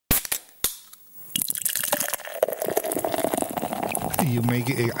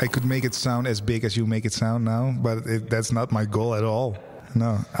I could make it sound as big as you make it sound now, but that's not my goal at all.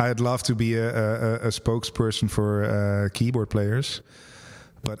 No, I'd love to be a spokesperson for keyboard players,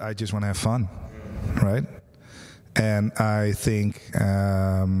 but I just want to have fun, right? And I think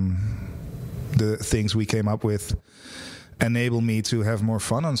the things we came up with enable me to have more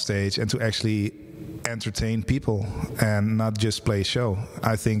fun on stage and to actually entertain people and not just play a show.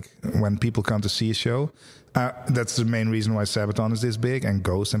 I think when people come to see a show, that's the main reason why Sabaton is this big, and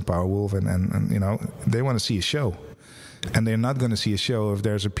Ghost and Powerwolf, and you know, they want to see a show. And they're not going to see a show if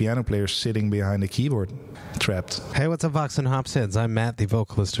there's a piano player sitting behind a keyboard, trapped. Hey, what's up, Vox and Hops heads? I'm Matt, the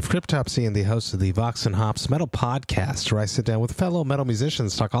vocalist of Cryptopsy and the host of the Vox and Hops Metal Podcast, where I sit down with fellow metal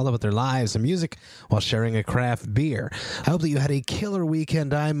musicians, talk all about their lives and music while sharing a craft beer. I hope that you had a killer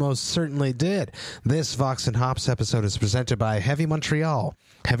weekend. I most certainly did. This Vox and Hops episode is presented by Heavy Montreal.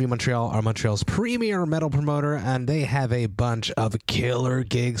 Heavy Montreal are Montreal's premier metal promoter, and they have a bunch of killer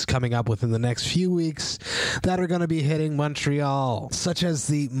gigs coming up within the next few weeks that are going to be hitting Montreal, such as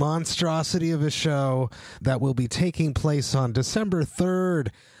the monstrosity of a show that will be taking place on December 3rd.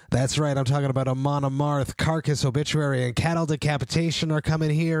 That's right, I'm talking about Amon Amarth, Carcass, Obituary, and Cattle Decapitation are coming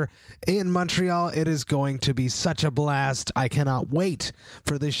here in Montreal. It is going to be such a blast. I cannot wait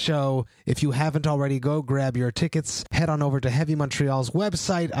for this show. If you haven't already, go grab your tickets. Head on over to Heavy Montreal's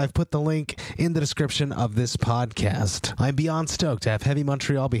website. I've put the link in the description of this podcast. I'm beyond stoked to have Heavy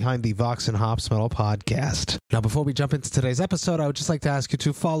Montreal behind the Vox and Hops Metal Podcast. Now, before we jump into today's episode, I would just like to ask you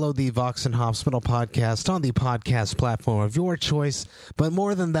to follow the Vox and Hops Metal Podcast on the podcast platform of your choice. But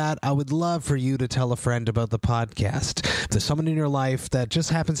more than that, I would love for you to tell a friend about the podcast. If there's someone in your life that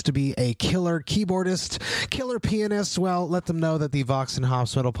just happens to be a killer keyboardist, killer pianist, well, let them know that the Vox and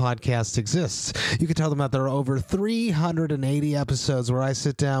Hops Metal Podcast exists. You can tell them that there are over 380 episodes where I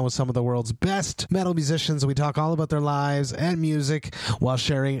sit down with some of the world's best metal musicians and we talk all about their lives and music while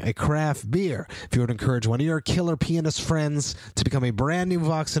sharing a craft beer. If you would encourage one of your killer pianist friends to become a brand new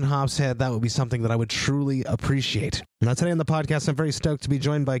Vox and Hops head, that would be something that I would truly appreciate. Now, today on the podcast, I'm very stoked to be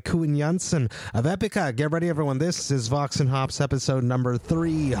joined by Coen Janssen of Epica. Get ready, everyone. This is Vox and Hops episode number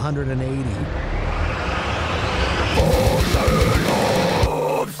 380.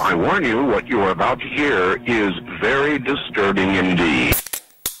 I warn you, what you are about to hear is very disturbing indeed.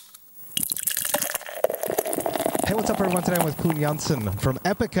 Hey, what's up, everyone? Today I'm with Coen Janssen from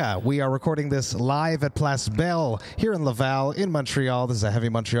Epica. We are recording this live at Place Belle here in Laval in Montreal. This is a Heavy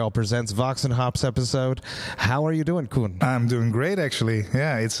Montreal Presents Vox and Hops episode. How are you doing, Coen? I'm doing great, actually.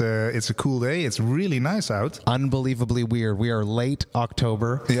 Yeah, it's a cool day. It's really nice out. Unbelievably weird. We are late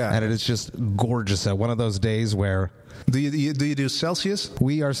October, and it is just gorgeous out. One of those days where... Do you do Celsius?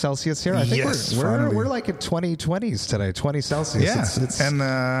 We are Celsius here. I think yes, we're like at 2020s today, 20 Celsius. Yeah, and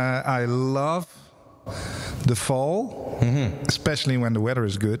I love the fall, especially when the weather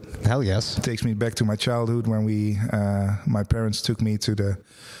is good. Hell yes. It takes me back to my childhood when my parents took me to the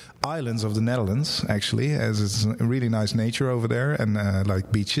islands of the Netherlands, actually, as it's really nice nature over there and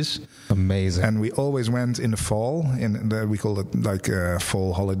like beaches. Amazing. And we always went in the fall, we call it like a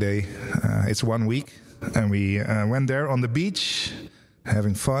fall holiday. It's 1 week, and we went there on the beach,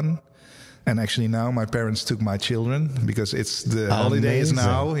 having fun. And actually now my parents took my children because it's the holidays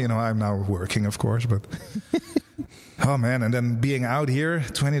now. You know, I'm now working, of course, but oh man! And then being out here,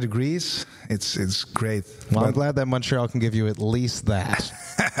 20 degrees, it's great. Well, I'm glad that Montreal can give you at least that.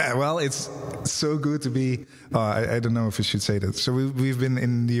 Well, it's so good to be. I don't know if I should say that. So we've been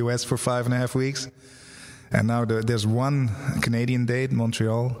in the US for 5.5 weeks, and now there's one Canadian day in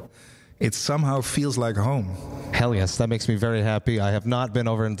Montreal. It somehow feels like home. Hell yes, that makes me very happy. I have not been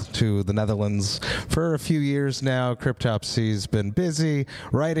over to the Netherlands for a few years now. Cryptopsy's been busy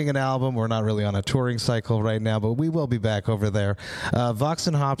writing an album. We're not really on a touring cycle right now, but we will be back over there. Vox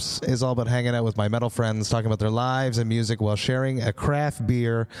and Hops is all about hanging out with my metal friends, talking about their lives and music while sharing a craft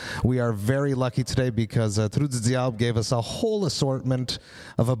beer. We are very lucky today because Trou du Diable gave us a whole assortment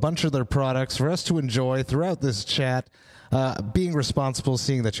of a bunch of their products for us to enjoy throughout this chat. Being responsible,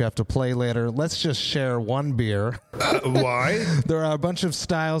 seeing that you have to play later, let's just share one beer. Why? There are a bunch of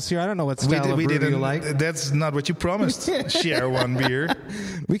styles here. I don't know what style of brew you like. That's not what you promised. Share one beer.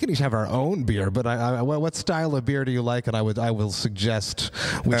 We can each have our own beer, but what style of beer do you like? And I will suggest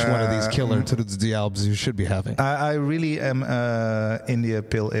which one of these killer Trou du Diables you should be having. I really am India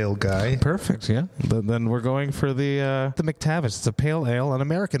Pale Ale guy. Perfect, yeah. Then we're going for the MacTavish. It's a pale ale, an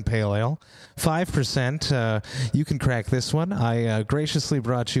American pale ale, 5%. You can crack this one. I graciously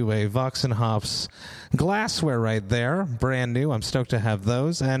brought you a Vox and Hops glassware right there, brand new. I'm stoked to have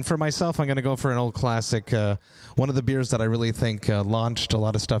those. And for myself, I'm going to go for an old classic. One of the beers that I really think launched a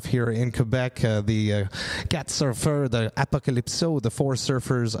lot of stuff here in Quebec, the Quatre Surfeurs, the Apocalypso, the Four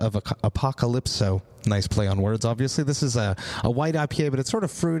Surfers of Apocalypso. Nice play on words, obviously. This is a white IPA, but it's sort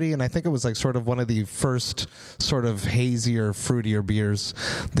of fruity, and I think it was like sort of one of the first sort of hazier, fruitier beers,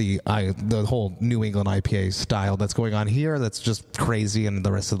 the whole New England IPA style that's going on here that's just crazy, and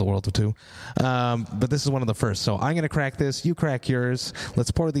the rest of the world too. But this is one of the first. So I'm going to crack this. You crack yours. Let's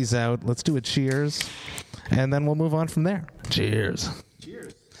pour these out. Let's do a cheers, and then we'll move on from there. Cheers.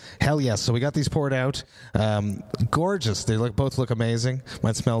 Cheers. Hell yes. So we got these poured out. Gorgeous. They both look amazing.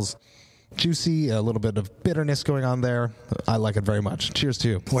 Mine smells juicy, a little bit of bitterness going on there. I like it very much. Cheers to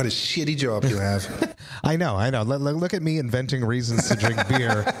you. What a shitty job you have. I know. Look at me inventing reasons to drink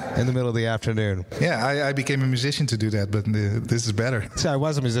beer in the middle of the afternoon. Yeah, I became a musician to do that, but this is better. See, I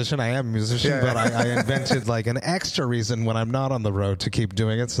was a musician. I am a musician, but I invented like an extra reason when I'm not on the road to keep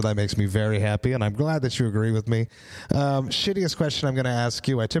doing it, so that makes me very happy, and I'm glad that you agree with me. Shittiest question I'm going to ask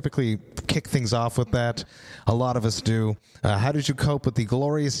you. I typically kick things off with that. A lot of us do. How did you cope with the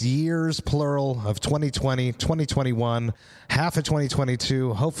glorious years, plural, of 2020, 2021, half of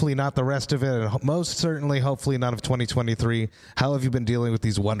 2022, hopefully not the rest of it, and most certainly, hopefully not of 2023. How have you been dealing with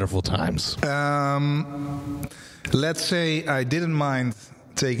these wonderful times? Let's say I didn't mind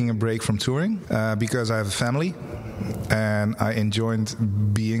taking a break from touring because I have a family and I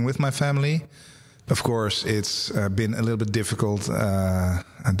enjoyed being with my family. Of course, it's been a little bit difficult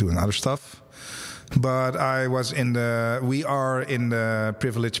doing other stuff. But we are in the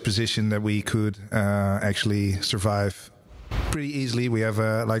privileged position that we could actually survive pretty easily. We have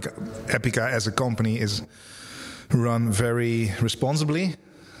like Epica as a company is run very responsibly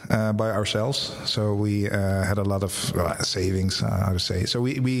by ourselves. So we had a lot of savings, I would say. So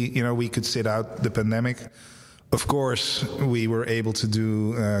we could sit out the pandemic. Of course, we were able to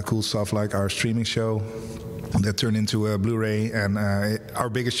do cool stuff like our streaming show that turned into a Blu-ray and our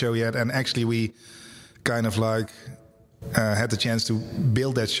biggest show yet. And actually, we kind of like had the chance to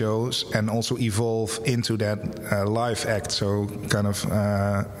build that show and also evolve into that live act. So kind of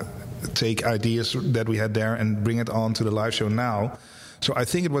take ideas that we had there and bring it on to the live show now. So I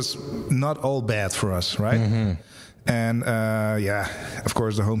think it was not all bad for us, right? Mm-hmm. And of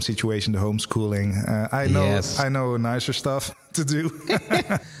course, the home situation, the homeschooling. I know nicer stuff to do.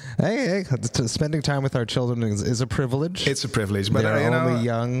 Hey, spending time with our children is a privilege. It's a privilege, but they're only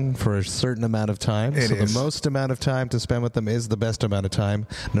young for a certain amount of time. So the most amount of time to spend with them is the best amount of time,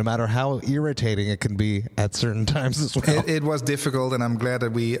 no matter how irritating it can be at certain times as well. It was difficult, and I'm glad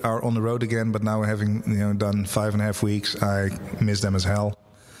that we are on the road again. But now, having done 5.5 weeks, I miss them as hell.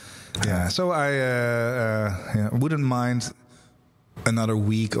 Yeah, so I wouldn't mind another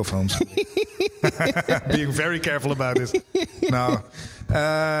week of homeschooling. Being very careful about this. No,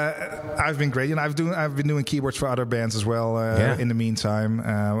 I've been great, and I've been doing keyboards for other bands as well. In the meantime,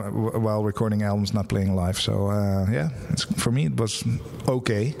 while recording albums, not playing live. So for me, it was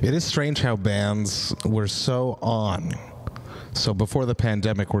okay. It is strange how bands were so on. So before the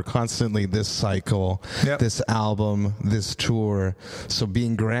pandemic, we're constantly this cycle, this album, this tour. So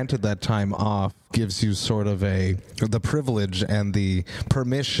being granted that time off gives you sort of the privilege and the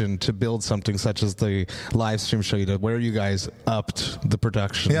permission to build something such as the live stream show you did, where you guys upped the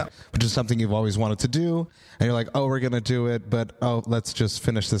production, which is something you've always wanted to do. And you're like, oh, we're going to do it, but let's just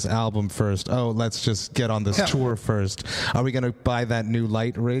finish this album first. Oh, let's just get on this tour first. Are we going to buy that new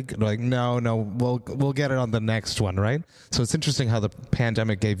light rig? Like, no, we'll get it on the next one, right? So it's interesting how the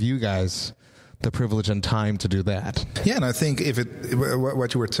pandemic gave you guys the privilege and time to do that. Yeah, and I think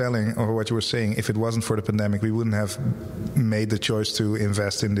what you were telling or what you were saying, if it wasn't for the pandemic, we wouldn't have made the choice to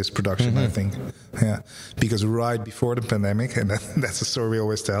invest in this production. I think, because right before the pandemic, and that's a story we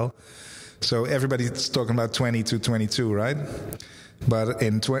always tell. So everybody's talking about 20 to 22, right? But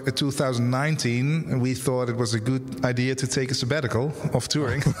in 2019, we thought it was a good idea to take a sabbatical of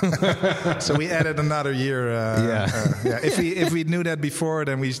touring. So we added another year. If we knew that before,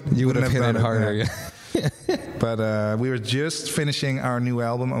 then you would have hit it harder. But we were just finishing our new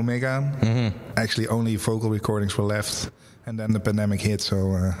album, Omega. Mm-hmm. Actually, only vocal recordings were left, and then the pandemic hit.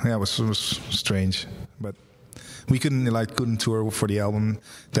 So it was strange, but. We couldn't tour for the album.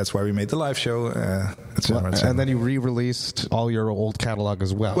 That's why we made the live show, etc. And then you re-released all your old catalog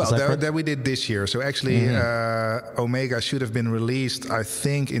as well. Well, that we did this year. So actually, Omega should have been released, I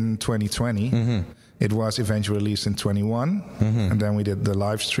think, in 2020. Mm-hmm. It was eventually released in 21. Mm-hmm. And then we did the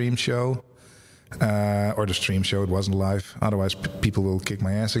live stream show. Or the stream show. It wasn't live. Otherwise, people will kick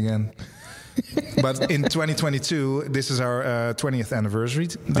my ass again. But in 2022, this is our 20th anniversary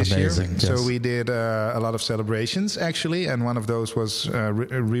this Amazing, year. yes. So we did a lot of celebrations, actually. And one of those was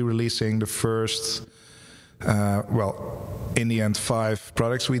re-releasing the first, in the end, 5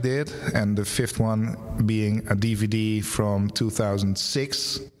 products we did. And the 5th one being a DVD from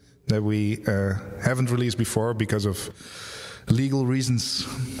 2006 that we haven't released before because of legal reasons.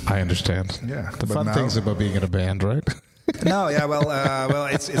 I understand. Yeah. The fun things about being in a band, right? No, yeah, well,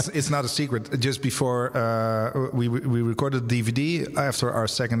 it's not a secret. Just before we recorded the DVD after our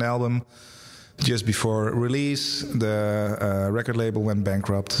second album, just before release, the record label went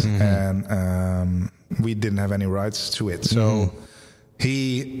bankrupt, and we didn't have any rights to it. So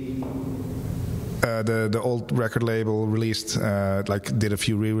the old record label released did a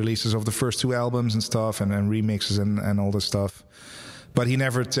few re-releases of the first 2 albums and stuff, and remixes and all this stuff. But he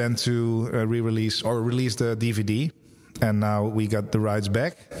never tend to re-release or release the DVD. And now we got the rights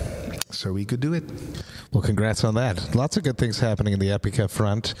back, so we could do it. Well, congrats on that. Lots of good things happening in the Epica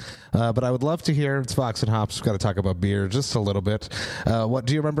front. But I would love to hear, it's Vox and Hops, we've got to talk about beer just a little bit. What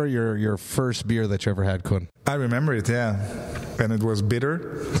do you remember your first beer that you ever had, Coen? I remember it, yeah. And it was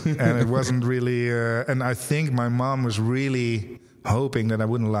bitter, and it wasn't really... and I think my mom was really hoping that I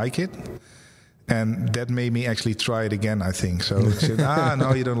wouldn't like it. And that made me actually try it again, I think. So she said,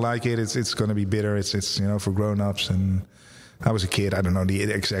 no, you don't like it. It's going to be bitter. It's for grown-ups. And I was a kid. I don't know the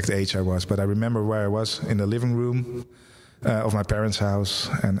exact age I was. But I remember where I was in the living room of my parents' house.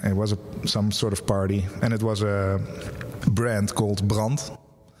 And it was some sort of party. And it was a brand called Brand.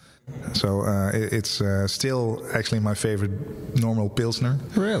 So it's still actually my favorite normal Pilsner.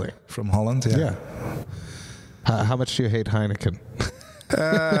 Really? From Holland, yeah. How much do you hate Heineken?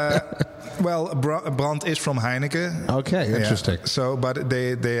 Well, Brand is from Heineken. Okay, interesting. Yeah. So, but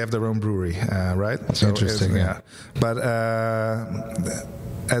they have their own brewery, right? So interesting, yeah. But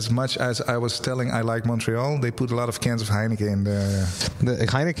as much as I was telling I like Montreal, they put a lot of cans of Heineken in the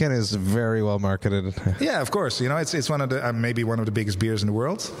Heineken is very well marketed. Yeah, of course. It's one of the maybe one of the biggest beers in the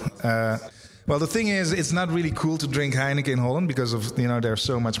world. Well, the thing is, it's not really cool to drink Heineken in Holland because of there's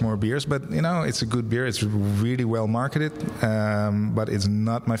so much more beers. But it's a good beer. It's really well marketed, but it's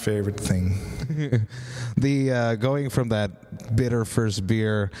not my favorite thing. The going from that bitter first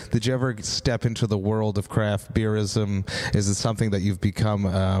beer, did you ever step into the world of craft beerism? Is it something that you've become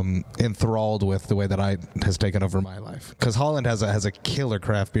enthralled with the way that has taken over my life? Because Holland has a killer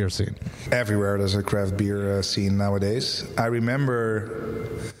craft beer scene. Everywhere there's a craft beer scene nowadays. I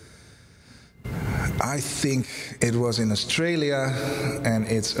remember. I think it was in Australia, and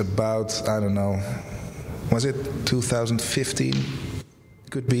it's about, I don't know, was it 2015?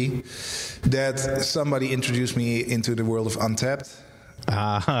 Could be. That somebody introduced me into the world of Untapped.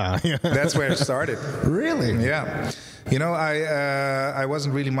 That's where it started. Really? Yeah. I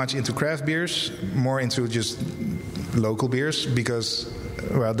wasn't really much into craft beers, more into just local beers because,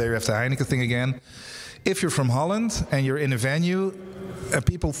 well, there you have the Heineken thing again. If you're from Holland and you're in a venue,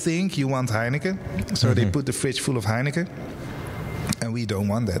 people think you want Heineken, so they put the fridge full of Heineken, and we don't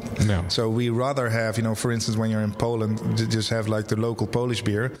want that. No. So we rather have, for instance, when you're in Poland, just have like the local Polish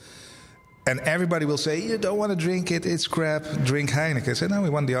beer, and everybody will say, you don't want to drink it, it's crap, drink Heineken. I say, no, we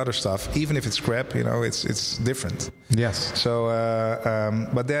want the other stuff. Even if it's crap, it's different. Yes. So,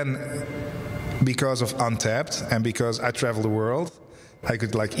 but then, because of Untapped, and because I travel the world, I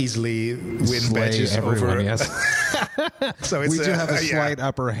could easily win badges over. Yes. So it's, we do have a slight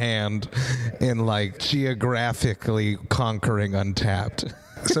upper hand in geographically conquering Untapped.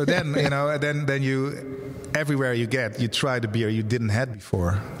 So then then you everywhere you try the beer you didn't had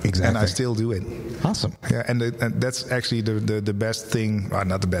before. Exactly. And I still do it. Awesome. Yeah, and that's actually the best thing. Well,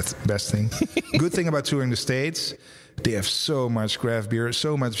 not the best thing. Good thing about touring the States. They have so much craft beer,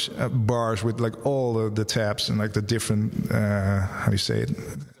 so much bars with all the taps and the different how do you say it?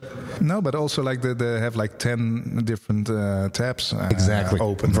 No, but also they have 10 different taps. Exactly.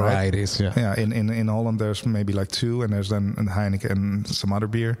 Open varieties. Right? Yeah. Yeah. In Holland there's maybe 2, and there's then a Heineken and some other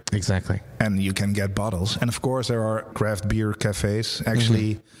beer. Exactly. And you can get bottles, and of course there are craft beer cafes.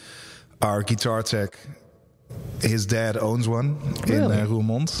 Actually, our guitar tech. His dad owns one in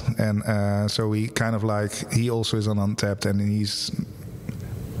Roermond, and so we kind of he also is on Untapped, and he's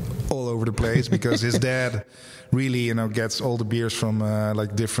all over the place because his dad really gets all the beers from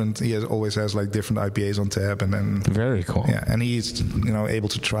different. He always has different IPAs on tap, and then very cool. Yeah, and he's able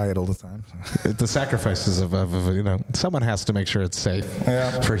to try it all the time. The sacrifices of someone has to make sure it's safe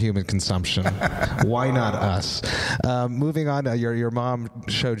for human consumption. Why not us? Moving on, your mom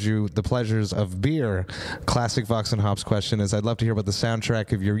showed you the pleasures of beer. Classic Vox and Hops question is: I'd love to hear about the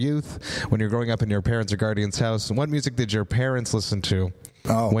soundtrack of your youth when you're growing up in your parents' or guardians' house. What music did your parents listen to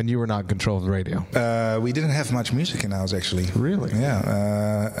Oh. when you were not in control of the radio? We didn't have much music in the house, actually. Really?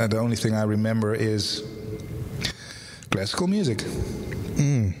 Yeah. The only thing I remember is classical music.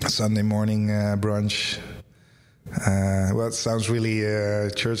 Sunday morning brunch. Well, it sounds really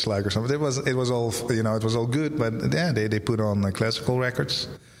church-like or something. It was all, it was all good, but yeah, they put on classical records.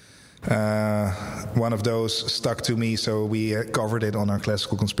 One of those stuck to me, so we covered it on our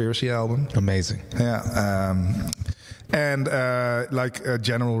Classical Conspiracy album. Amazing. Yeah, and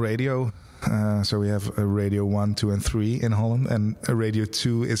general radio. So we have a Radio 1, 2, and 3 in Holland, and a Radio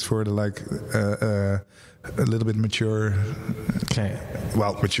 2 is for the a little bit mature. Okay.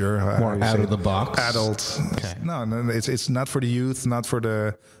 Well, mature. More out of the box. Adult. Okay. No, it's not for the youth, not for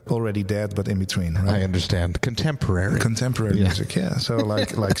the already dead, but in between. Right? I understand. Contemporary Music, yeah. So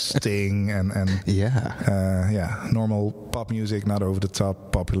like Sting and normal pop music, not over the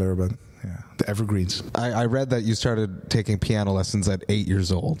top popular, but yeah, the evergreens. I read that you started taking piano lessons at 8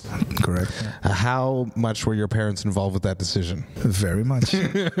 years old. Correct. How much were your parents involved with that decision? Very much.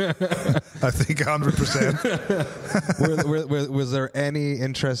 I think 100%. Was there any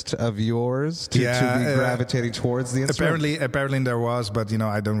interest of yours to be gravitating towards the instrument? Apparently there was, but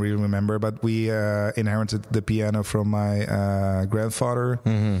I don't really remember. But we inherited the piano from my grandfather,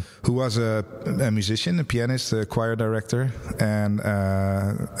 who was a musician, a pianist, a choir director, and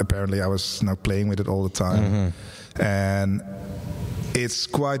apparently I was playing with it all the time. And it's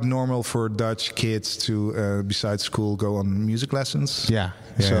quite normal for Dutch kids to, besides school, go on music lessons. Yeah.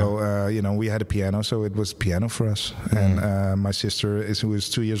 So, we had a piano, so it was piano for us. And my sister, who is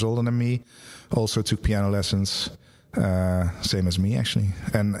 2 years older than me, also took piano lessons, same as me, actually.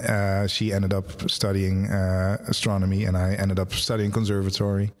 And she ended up studying astronomy, and I ended up studying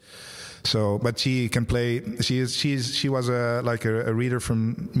conservatory. So, but she can play. She was a reader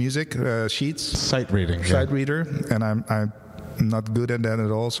from music sheets. Sight reading. Sight reader, and I'm not good at that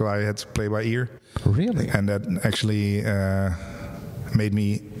at all. So I had to play by ear. Really? And that actually made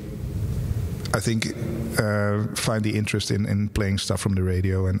me, I think, find the interest in playing stuff from the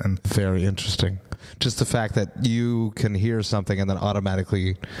radio and very interesting. Just the fact that you can hear something and then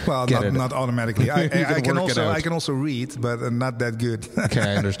automatically not automatically. I can also read, but not that good. Okay,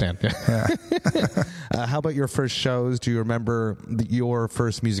 I understand. Yeah. How about your first shows? Do you remember your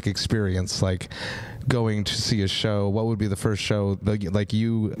first music experience, like going to see a show? What would be the first show, like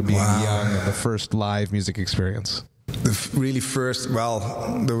you being young, the first live music experience? The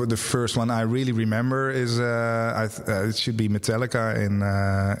first one I really remember is it should be Metallica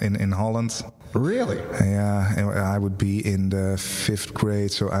in Holland. Really? Yeah, I would be in the 5th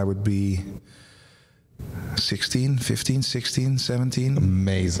grade, so I would be 15, 16, 17.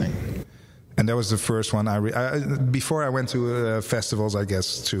 Amazing. And that was the first one before I went to festivals, I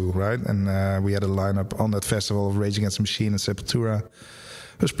guess, too, right? And we had a lineup on that festival of Rage Against the Machine and Sepultura.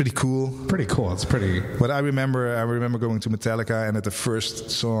 It was pretty cool. Pretty cool. It's pretty. But I remember going to Metallica, and at the first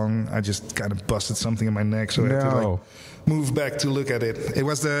song, I just kind of busted something in my neck, so I had to move back to look at it. It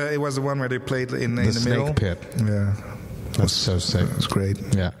was the one where they played in the middle. Snake Pit. Yeah. That's so sick. It was great.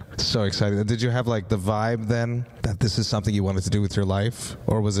 Yeah. So exciting. Did you have the vibe then that this is something you wanted to do with your life?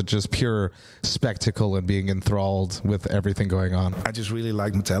 Or was it just pure spectacle and being enthralled with everything going on? I just really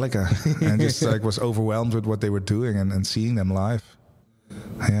liked Metallica and just was overwhelmed with what they were doing and seeing them live.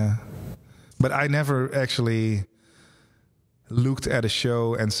 Yeah. But I never actually looked at a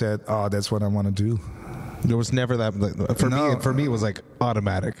show and said, "Oh, that's what I want to do." There was never that. For me, it was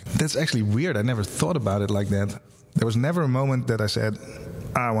automatic. That's actually weird. I never thought about it like that. There was never a moment that I said,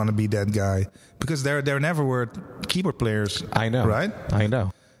 "I want to be that guy," because there never were keyboard players. I know, right? I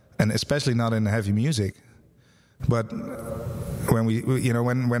know, and especially not in heavy music. But when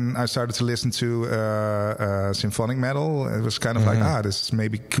when I started to listen to symphonic metal, it was kind of this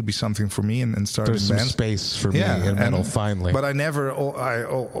maybe could be something for me, and started There's in some space for me in metal finally. But I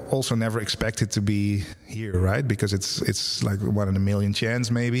also never expected to be here, right? Because it's like 1 in a million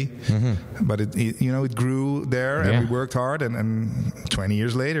chance maybe. But it grew there, and we worked hard, and 20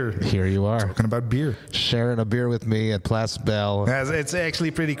 years later, here you are talking about beer, sharing a beer with me at Place Belle. It's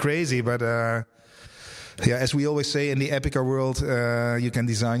actually pretty crazy, but. As we always say in the Epica world, you can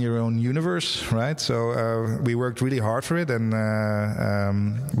design your own universe, right? So we worked really hard for it, and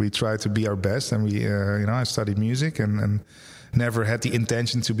we tried to be our best. And I studied music and never had the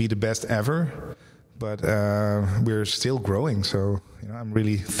intention to be the best ever, but we're still growing. So I'm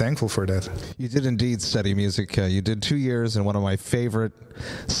really thankful for that. You did indeed study music. You did 2 years in one of my favorite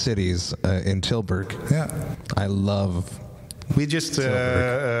cities in Tilburg. Yeah, I love We just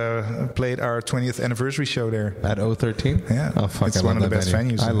played our 20th anniversary show there. At 013? Yeah. Oh, fuck, it's one of the best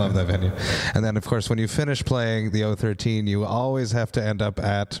venues. I love that venue. And then, of course, when you finish playing the 013, you always have to end up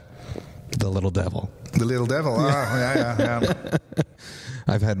at the Little Devil. The Little Devil. Yeah.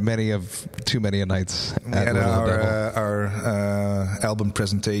 I've had too many nights we at had Little Devil. our album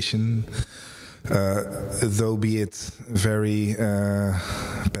presentation, though be it very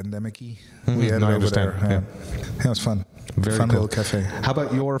pandemic-y. We had it over there. Yeah, it was fun. Very fun cool. little cafe. How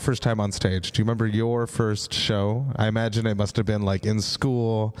about your first time on stage? Do you remember your first show? I imagine it must have been like in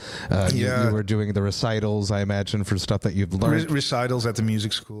school. You were doing the recitals, I imagine, for stuff that you've learned. Recitals at the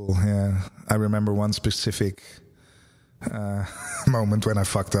music school, yeah. I remember one specific moment when I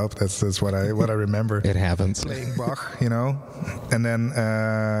fucked up. That's what I remember. It happens. Playing Bach, and then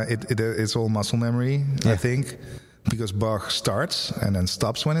it's all muscle memory, I think. Because Bach starts and then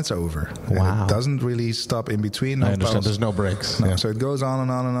stops when it's over. Wow. And it doesn't really stop in between. I understand. There's no breaks. No. Yeah. So it goes on and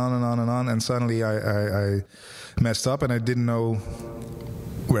on and on and on and on. And suddenly I messed up and I didn't know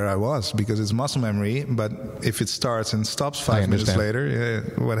where I was because it's muscle memory. But if it starts and stops 5 minutes later,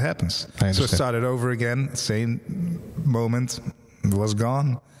 what happens? So I started over again. Same moment. It was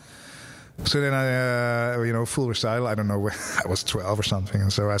gone. So then I, full recital. I don't know, I was 12 or something.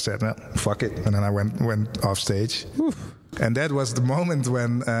 And so I said, no, fuck it. And then I went off stage. Oof. And that was the moment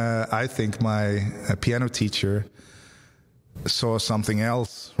when I think my piano teacher saw something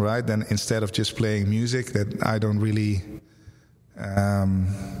else, right? Then instead of just playing music that I don't really...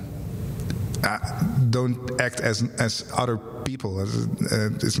 don't act as other people.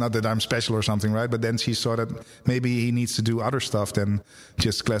 It's not that I'm special or something, right? But then she saw that maybe he needs to do other stuff than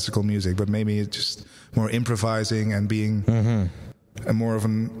just classical music, but maybe it's just more improvising and being a more of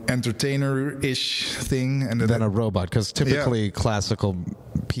an entertainer-ish thing. And than a robot, because typically classical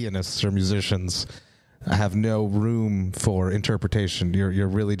pianists or musicians have no room for interpretation. You're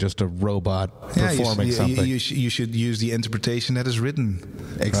really just a robot performing something. You should use the interpretation that is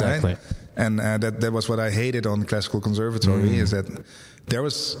written. Exactly. Right? And that was what I hated on classical conservatory, is that there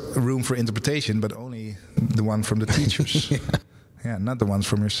was room for interpretation, but only the one from the teachers. Yeah, not the ones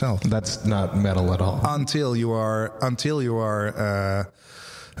from yourself. That's not metal at all. Until you are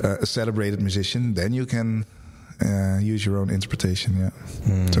a celebrated musician, then you can use your own interpretation. Yeah,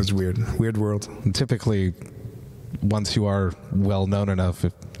 so it's weird world. And typically, once you are well known enough,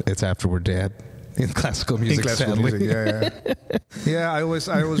 it's after we're dead. In classical music, yeah. I always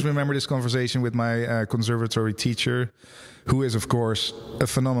remember this conversation with my conservatory teacher, who is of course a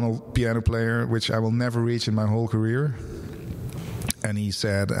phenomenal piano player, which I will never reach in my whole career. And he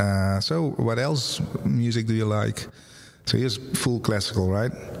said, "So, what else music do you like?" So he is full classical,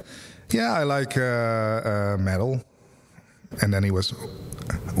 right? Yeah, I like metal. And then he was,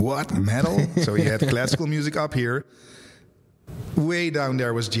 "What, metal?" So he had classical music up here. Way down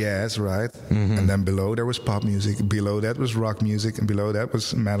there was jazz, right? Mm-hmm. And then below there was pop music. Below that was rock music, and below that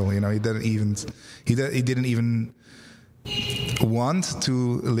was metal. He didn't even want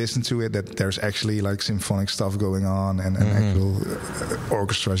to listen to it. That there's actually like symphonic stuff going on and actual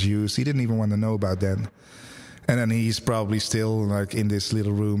orchestras used. He didn't even want to know about that. And then he's probably still like in this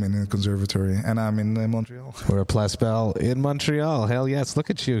little room in the conservatory, and I'm in Montreal. We're at Place Belle in Montreal. Hell yes! Look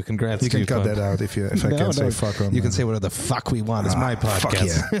at you. Congrats. You can cut that out if I can't say fuck on. You can say whatever the fuck we want. It's my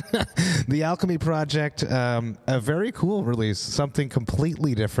podcast. Fuck yeah. The Alchemy Project, a very cool release. Something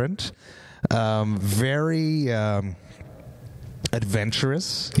completely different. Very.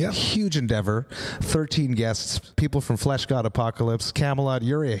 Adventurous, huge endeavor. 13 guests, people from Flesh God Apocalypse, Camelot,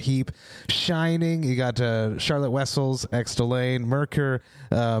 Uriah Heep, Shining. You got Charlotte Wessels, X Delane, Merkur,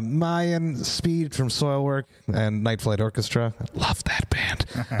 Mayan, Speed from Soilwork, and Night Flight Orchestra. Love that band.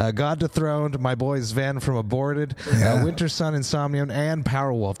 God Dethroned, my boy Sven from Aborted, Winter Sun, Insomnium, and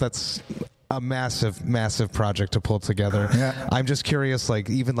Powerwolf. That's a massive project to pull together. Yeah. I'm just curious,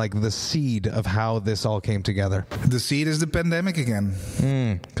 even the seed of how this all came together. The seed is the pandemic again.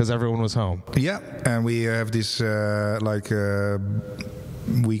 Because everyone was home. Yeah, and we have this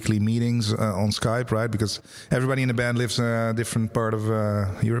weekly meetings on Skype, right? Because everybody in the band lives in a different part of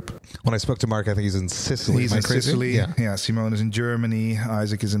Europe. When I spoke to Mark, I think he's in Sicily. He's in Sicily. Yeah. Simone is in Germany.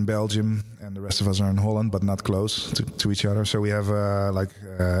 Isaac is in Belgium. And the rest of us are in Holland, but not close to each other. So we have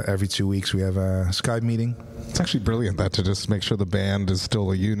every 2 weeks we have a Skype meeting. It's actually brilliant that to just make sure the band is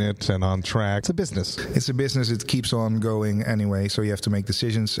still a unit and on track. It's a business. It keeps on going anyway. So you have to make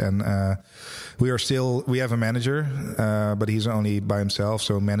decisions. And we have a manager, but he's only by himself.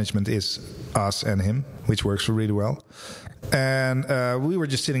 So management is us and him, which works really well. And we were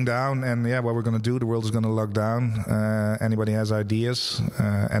just sitting down and what we're going to do. The world is going to lock down. Anybody has ideas.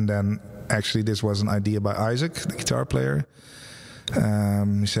 And then actually, this was an idea by Isaac, the guitar player.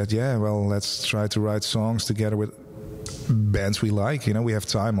 He said, yeah, well, let's try to write songs together with bands we like. You know, we have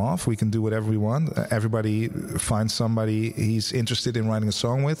time off. We can do whatever we want. Everybody finds somebody he's interested in writing a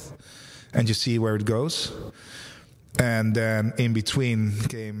song with, and you see where it goes. And then in between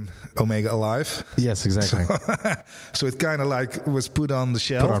came Omega Alive. Yes, exactly. So it kind of like was put on the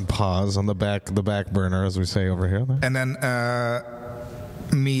shelf. Put on pause, on the back burner, as we say over here. And then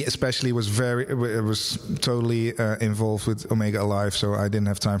me especially was totally involved with Omega Alive, so I didn't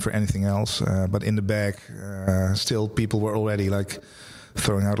have time for anything else. But in the back, still people were already like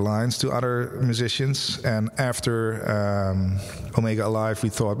throwing out lines to other musicians. And after Omega Alive, we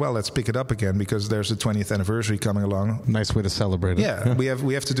thought, well, let's pick it up again because there's the 20th anniversary coming along. Nice way to celebrate it. Yeah,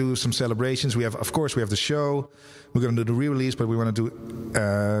 we have to do some celebrations. Of course, we have the show. We're going to do the re-release, but we want to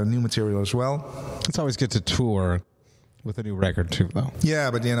do new material as well. It's always good to tour with a new record too, though.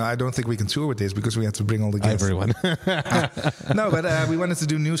 Yeah, but I don't think we can tour with this because we have to bring all the guests. Everyone. No, but we wanted to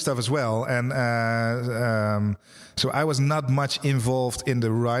do new stuff as well, and so I was not much involved in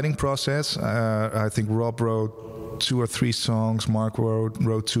the writing process. I think Rob wrote 2 or 3 songs. Mark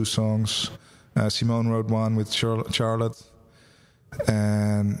wrote 2 songs. Simone wrote one with Charlotte.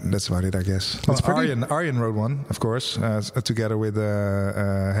 And that's about it, I guess. Arjen wrote one, of course, together with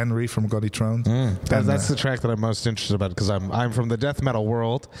Henry from God Dethroned. That's the track that I'm most interested about because I'm from the death metal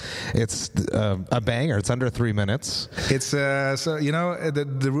world. It's a banger. It's under 3 minutes. It's so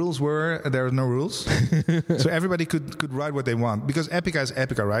the rules were there are no rules, so everybody could write what they want because Epica is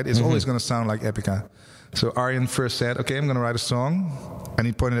Epica, right? It's always going to sound like Epica. So Arjen first said, "Okay, I'm going to write a song," and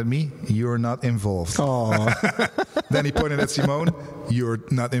he pointed at me. "You're not involved." Oh. Then he pointed at Simone. "You're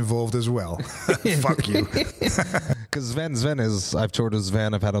not involved as well." Fuck you. Because Sven is, I've toured with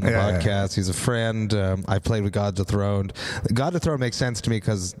Sven, I've had on the podcast. Yeah. He's a friend. I've played with God Dethroned. God Dethroned makes sense to me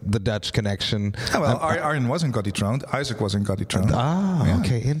because the Dutch connection. Oh, well, Arjen was in God Dethroned. Isaac was in God Dethroned.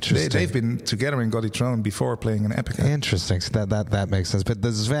 Okay, interesting. They've been together in God Dethroned before playing in Epica. Interesting. So that makes sense. But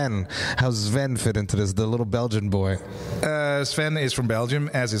the Sven, how's Sven fit into this? The little Belgian boy. Sven is from Belgium,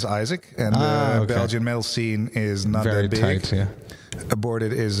 as is Isaac, and the Belgian metal scene is not very that big. Tight, yeah.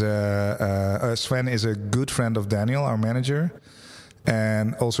 Aborted is Sven is a good friend of Daniel, our manager,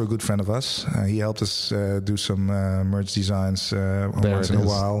 and also a good friend of us. He helped us do some merch designs once in a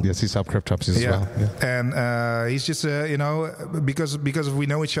while. Yes, he's helped Cryptopsies as well. Yeah. And he's just because we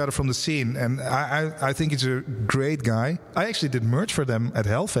know each other from the scene, and I think he's a great guy. I actually did merch for them at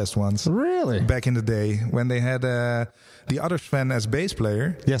Hellfest once. Really? Back in the day when they had the other Sven as bass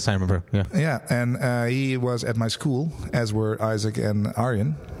player. Yes, I remember. Yeah. Yeah, and he was at my school, as were Isaac and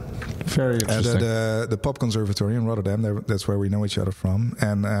Arjen. Very interesting. The Pop Conservatory in Rotterdam. That's where we know each other from.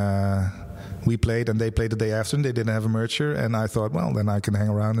 And we played, and they played the day after, and they didn't have a mercher. And I thought, well, then I can hang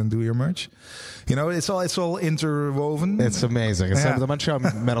around and do your merch. It's all interwoven. It's amazing. The Montreal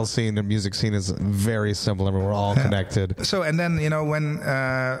metal scene and music scene is very similar. We're all connected. So, and then when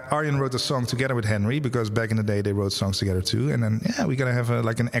Arjen wrote a song together with Henry, because back in the day they wrote songs together too. And then we're gonna have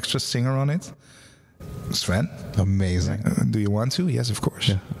an extra singer on it. Sven, amazing. Do you want to? Yes, of course.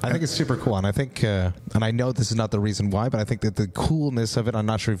 Yeah. I think it's super cool, and I think, and I know this is not the reason why, but I think that the coolness of it, I'm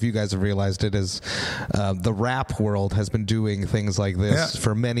not sure if you guys have realized it, is the rap world has been doing things like this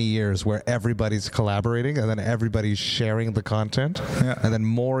for many years, where everybody's collaborating and then everybody's sharing the content, and then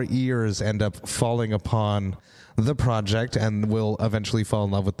more ears end up falling upon the project and will eventually fall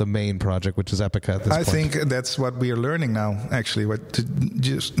in love with the main project, which is Epica at this point. I think that's what we are learning now, actually,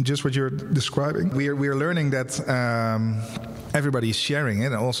 just what you're describing. We are learning that everybody's sharing it,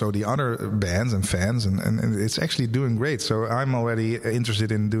 and also the other bands and fans, and it's actually doing great. So I'm already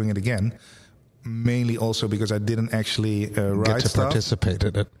interested in doing it again, mainly also because I didn't actually write get to stuff. Participate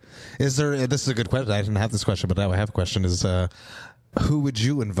in it. This is a good question. I didn't have this question, but now I have a question. Who would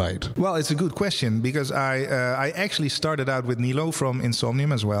you invite? Well, it's a good question because I actually started out with Nilo from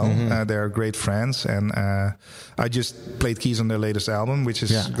Insomnium as well. They're great friends, and I just played keys on their latest album, which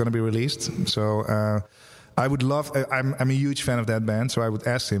is going to be released. So I would love. I'm a huge fan of that band, so I would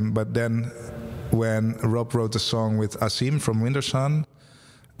ask him. But then when Rob wrote the song with Asim from Wintersun,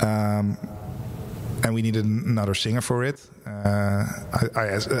 and we needed another singer for it,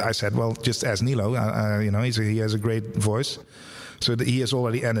 I said, well, just ask Nilo. He has a great voice. So he has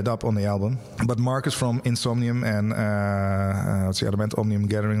already ended up on the album. But Marcus from Insomnium and what's the other band? Omnium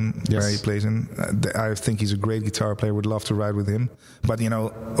Gathering, where he plays in. I think he's a great guitar player. Would love to ride with him. But,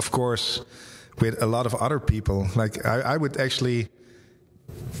 of course, with a lot of other people, like I would actually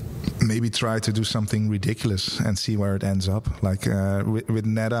maybe try to do something ridiculous and see where it ends up. Like with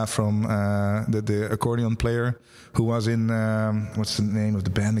Neda from the accordion player who was in, what's the name of the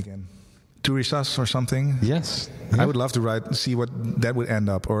band again? Touristas or something. Yes. I would love to see what that would end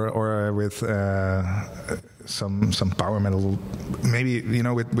up, or with some power metal, maybe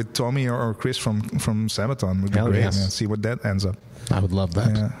with Tommy or Chris from Sabaton would be great. Yes. Yeah, see what that ends up. I would love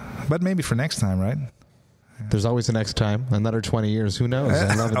that. Yeah. But maybe for next time, right? There's always a next time. Another 20 years. Who knows?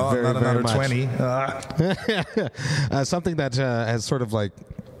 I love it very, not another very much. 20. Something that has sort of like,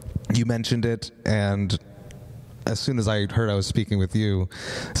 you mentioned it, and as soon as I heard I was speaking with you,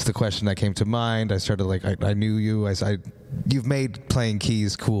 it's the question that came to mind. I started I knew you. You've made playing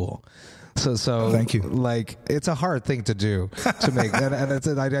keys cool. So thank you. Like, it's a hard thing to do to make, and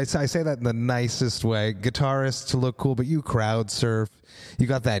I say that in the nicest way. Guitarists to look cool, but you crowd surf. You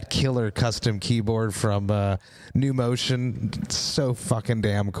got that killer custom keyboard from New Motion. It's so fucking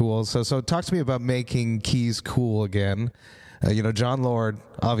damn cool. So talk to me about making keys cool again. John Lord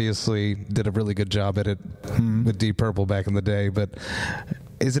obviously did a really good job at it with Deep Purple back in the day, but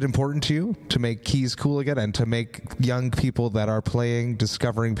is it important to you to make keys cool again and to make young people that are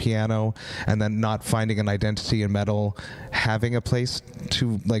discovering piano and then not finding an identity in metal, having a place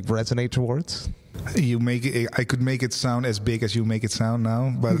to resonate towards? I could make it sound as big as you make it sound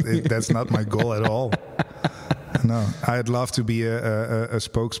now, but that's not my goal at all. No, I'd love to be a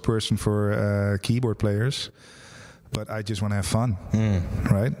spokesperson for keyboard players, but I just want to have fun,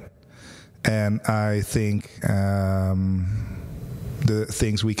 right? And I think the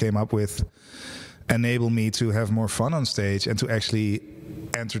things we came up with enable me to have more fun on stage and to actually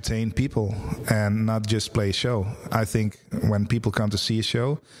entertain people and not just play a show. I think when people come to see a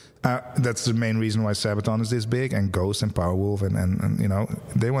show, that's the main reason why Sabaton is this big, and Ghost and Powerwolf, and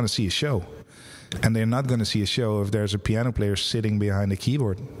they want to see a show. And they're not going to see a show if there's a piano player sitting behind a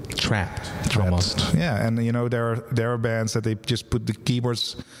keyboard. Trapped. Almost. Yeah, and there are bands that they just put the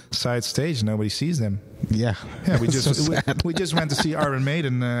keyboards side stage, nobody sees them. Yeah. We just we just went to see Iron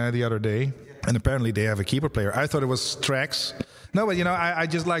Maiden the other day, and apparently they have a keyboard player. I thought it was Trax. No, but I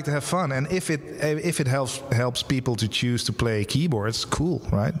just like to have fun, and if it helps people to choose to play keyboards, cool,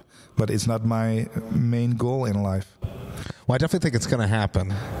 right? But it's not my main goal in life. Well, I definitely think it's going to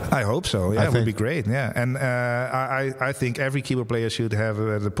happen. I hope so. Yeah, it would be great. Yeah, and I think every keyboard player should have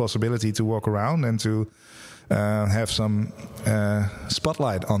the possibility to walk around and to have some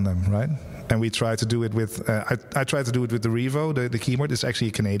spotlight on them, right? And we try to do it with. I tried to do it with the Revo. The keyboard is actually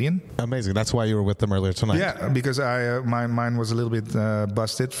a Canadian. Amazing. That's why you were with them earlier tonight. Yeah, because mine was a little bit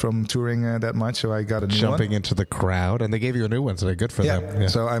busted from touring that much, so I got a new one. Jumping into the crowd, and they gave you a new one, so they're good for them. Yeah.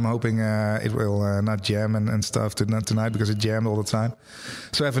 So I'm hoping it will not jam and stuff tonight, because it jammed all the time.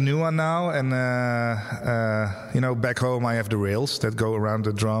 So I have a new one now, and back home I have the rails that go around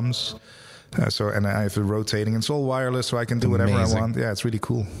the drums. And I have the rotating, and it's all wireless, so I can do whatever I want. Yeah, it's really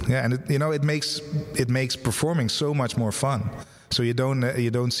cool. Yeah, and it makes performing so much more fun. So you don't have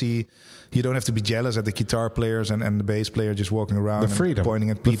to be jealous at the guitar players and the bass player just walking around and pointing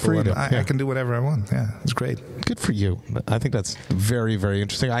at people. Freedom, I can do whatever I want. Yeah, it's great. Good for you. I think that's very, very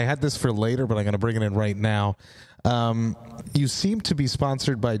interesting. I had this for later, but I'm going to bring it in right now. You seem to be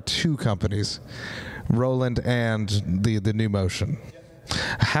sponsored by two companies, Roland and the New Motion.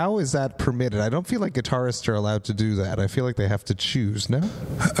 How is that permitted? I don't feel like guitarists are allowed to do that. I feel like they have to choose, no?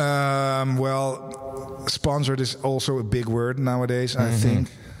 Well, sponsored is also a big word nowadays, I think.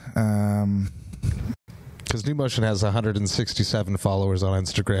 Because New Motion has 167 followers on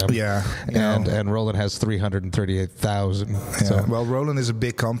Instagram. Yeah. And Roland has 338,000. Yeah. So. Well, Roland is a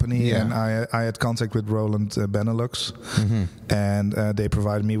big company, and I had contact with Roland Benelux, and they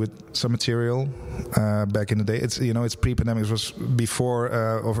provided me with some material back in the day. It's pre-pandemic. It was before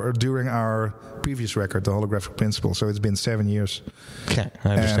or during our previous record, The Holographic Principle. So it's been 7 years. Okay, I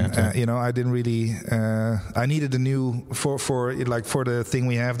understand. And, I didn't really. I needed a new for the thing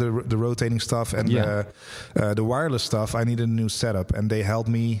we have, the rotating stuff and the wireless stuff. I needed a new setup, and they helped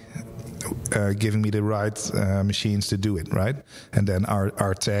me, giving me the right machines to do it, right. And then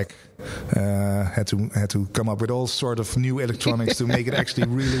our tech had to come up with all sort of new electronics to make it actually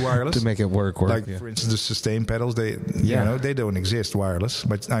really wireless, to make it work. For instance, the sustain pedals. They don't exist wireless,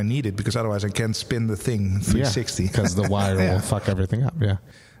 but I need it because otherwise I can't spin the thing 360 because the wire will fuck everything up. Yeah.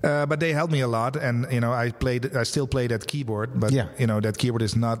 But they helped me a lot, and I still play that keyboard, but that keyboard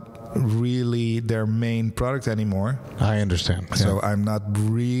is not really their main product anymore. I understand. So I'm not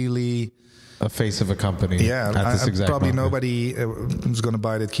really a face of a company. Yeah, at this exact probably moment. nobody is going to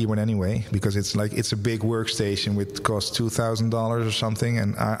buy that keyboard anyway, because it's a big workstation which costs $2,000 or something,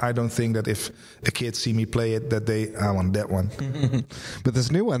 and I don't think that if a kid see me play it that I want that one. But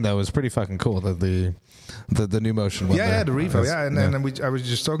this new one though is pretty fucking cool. The new Motion one. Yeah, the Revo. Yeah, and I was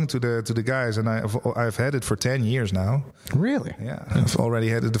just talking to the guys, and I've had it for 10 years now. Really? Yeah, I've already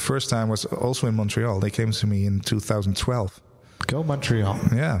had it. The first time was also in Montreal. They came to me in 2012. Go Montreal.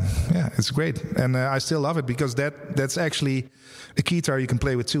 Yeah, it's great, and I still love it because that's actually a guitar you can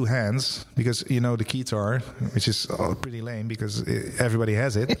play with two hands, because the guitar, which is pretty lame because everybody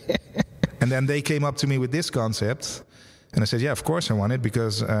has it. And then they came up to me with this concept, and I said, yeah, of course I want it,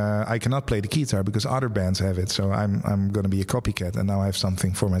 because I cannot play the guitar because other bands have it, so I'm going to be a copycat, and now I have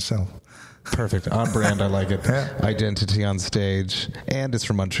something for myself. Perfect. On brand. I like it. Yeah. Identity on stage. And it's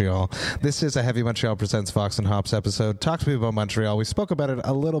from Montreal. This is a Heavy Montreal Presents Vox&Hops episode. Talk to me about Montreal. We spoke about it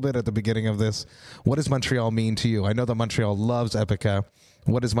a little bit at the beginning of this. What does Montreal mean to you? I know that Montreal loves Epica.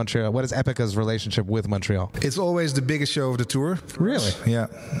 What is Montreal? What is Epica's relationship with Montreal? It's always the biggest show of the tour. Really? Yeah.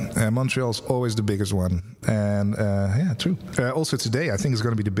 Montreal's always the biggest one. And yeah, true. Also today, I think it's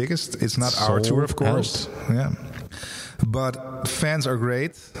going to be the biggest. It's not our tour, of course. Yeah. But fans are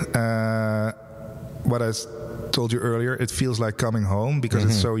great. What I told you earlier, it feels like coming home because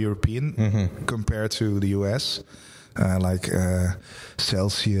it's so European compared to the US. Like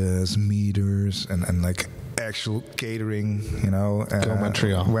Celsius, meters, and like actual catering, Go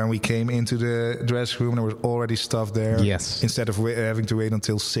Montreal. When we came into the dressing room, there was already stuff there. Yes. Instead of having to wait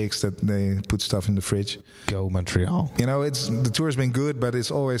until 6 that they put stuff in the fridge. Go Montreal. The tour has been good, but it's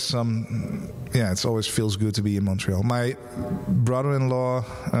always it always feels good to be in Montreal. My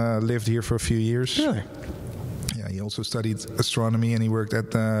brother-in-law lived here for a few years. Really? Yeah, he also studied astronomy, and he worked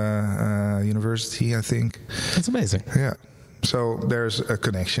at university, I think. That's amazing. Yeah. So there's a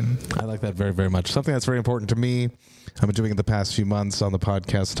connection. I like that very, very much. Something that's very important to me, I've been doing it the past few months on the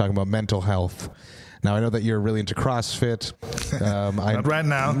podcast, talking about mental health. Now, I know that you're really into CrossFit. Not right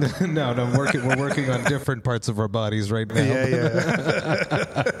now. No, we're working on different parts of our bodies right now.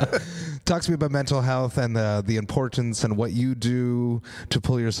 Yeah. Talk to me about mental health and the importance and what you do to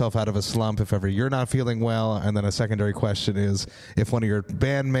pull yourself out of a slump if ever you're not feeling well. And then a secondary question is, if one of your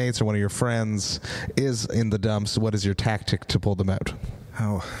bandmates or one of your friends is in the dumps, what is your tactic to pull them out?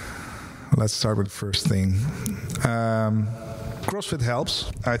 Oh, let's start with the first thing. CrossFit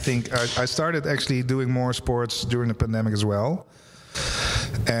helps. I think I started actually doing more sports during the pandemic as well.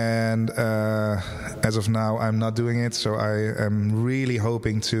 And as of now, I'm not doing it. So I am really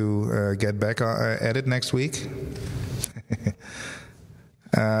hoping to get back at it next week.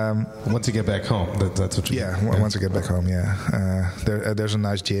 Once you get back home, that's what you mean. Yeah, once I get back home, yeah. There's a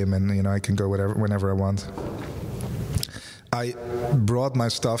nice gym, and I can go whenever I want. I brought my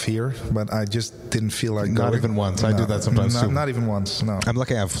stuff here, but I just didn't feel like going. Not even once. I do that sometimes too. Not even once, no. I'm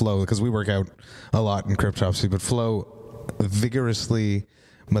lucky I have Flo, because we work out a lot in Cryptopsy, but Flo vigorously,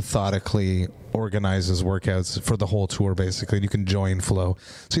 methodically organizes workouts for the whole tour, basically. You can join Flo.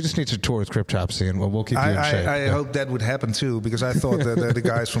 So you just need to tour with Cryptopsy, and we'll keep you in shape. I hope that would happen too, because I thought that the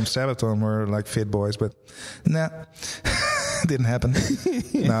guys from Sabaton were like fit boys, but nah. Didn't happen.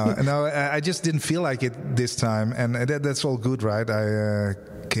 No, I just didn't feel like it this time, and that's all good, right? I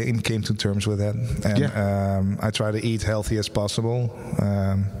came to terms with that, and I try to eat healthy as possible,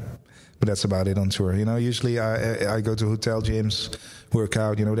 but that's about it on tour. Usually I go to hotel gyms, work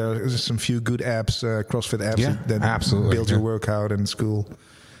out. There's some few good apps, CrossFit apps that absolutely build your workout, and it's cool.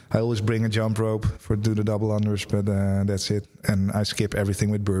 I always bring a jump rope for do the double unders, but that's it. And I skip everything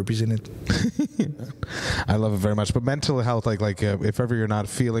with burpees in it. I love it very much. But mental health, like if ever you're not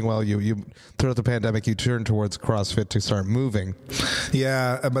feeling well, you throughout the pandemic, you turn towards CrossFit to start moving.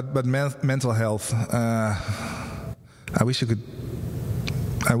 Yeah, but mental health.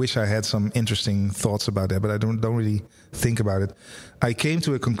 I wish I had some interesting thoughts about that, but I don't really think about it. I came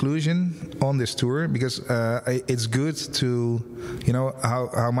to a conclusion on this tour because it's good to,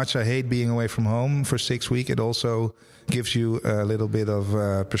 how much I hate being away from home for 6 weeks. It also gives you a little bit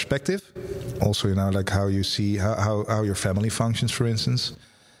of perspective. Also, like how you see how your family functions, for instance.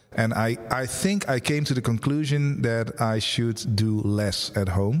 And I think I came to the conclusion that I should do less at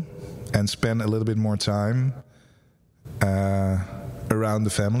home and spend a little bit more time around the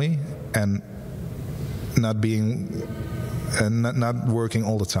family and not being not working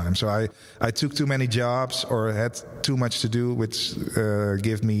all the time. So I took too many jobs or had too much to do, which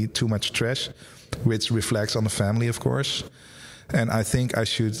gave me too much stress, which reflects on the family, of course. And I think I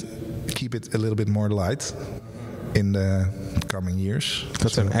should keep it a little bit more light in the coming years.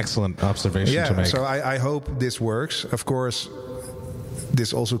 That's an excellent observation to make. So I hope this works. Of course,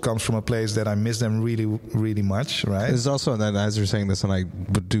 this also comes from a place that I miss them really, really much, right? There's also, and as you're saying this, and I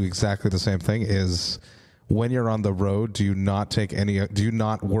would do exactly the same thing, is when you're on the road, do you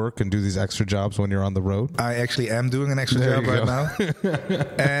not work and do these extra jobs when you're on the road? I actually am doing an extra job right now.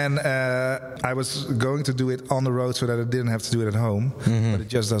 And I was going to do it on the road so that I didn't have to do it at home, but it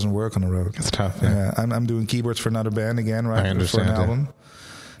just doesn't work on the road. It's tough. Yeah. I'm doing keyboards for another band again, right? I understand, for an album.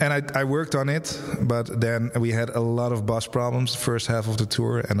 And I worked on it, but then we had a lot of bus problems the first half of the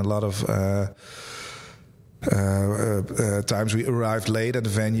tour, and a lot of times we arrived late at the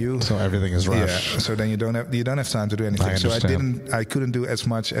venue. So everything is rushed. Yeah. So then you don't have time to do anything. So I couldn't do as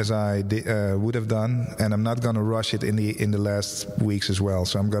much as I would have done, and I'm not gonna rush it in the last weeks as well.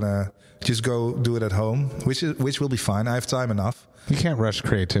 So I'm gonna just go do it at home, which will be fine. I have time enough. You can't rush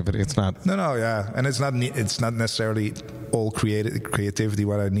creativity. It's not. No, yeah, and it's not necessarily all creativity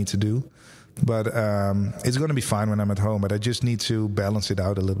what I need to do, but it's going to be fine when I'm at home. But I just need to balance it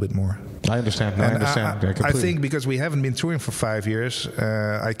out a little bit more. I understand. I think because we haven't been touring for 5 years,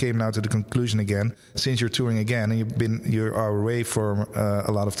 I came now to the conclusion again. Since you're touring again and you are away for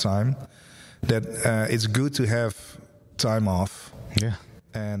a lot of time, that it's good to have time off. Yeah.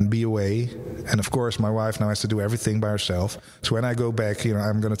 And be away, and of course my wife now has to do everything by herself. So when I go back,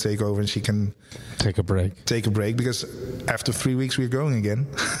 I'm going to take over, and she can take a break because after 3 weeks we're going again.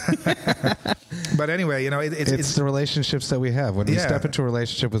 But anyway, it's the relationships that we have when we step into a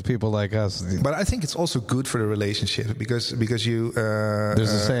relationship with people like us. But I think it's also good for the relationship because you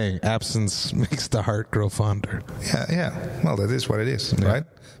there's a saying, absence makes the heart grow fonder. Yeah. Well, that is what it is, right?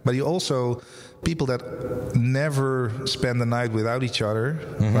 But you also, people that never spend the night without each other,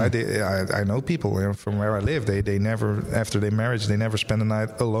 right? I know people from where I live. They never, after their marriage, they never spend the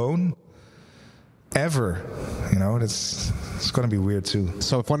night alone, ever. It's going to be weird too.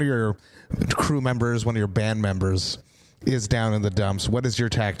 So if one of your crew members, one of your band members, is down in the dumps, what is your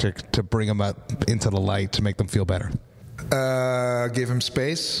tactic to bring them up into the light to make them feel better? Give him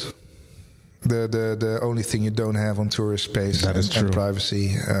space. The only thing you don't have on tour is space and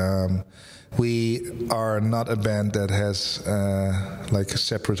privacy. We are not a band that has like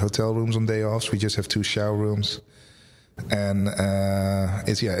separate hotel rooms on day offs. We just have 2 shower rooms, and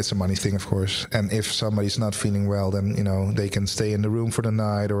it's a money thing, of course. And if somebody's not feeling well, then they can stay in the room for the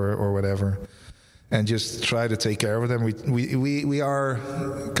night or whatever, and just try to take care of them. We are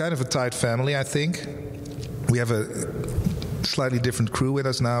kind of a tight family, I think. We have a slightly different crew with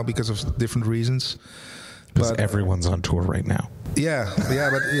us now because of different reasons. Because everyone's on tour right now. Yeah,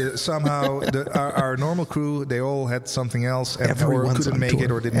 but somehow our normal crew, they all had something else, and or couldn't make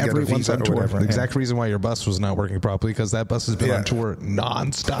it, or didn't get a visa or whatever. The exact reason why your bus was not working properly, because that bus has been on tour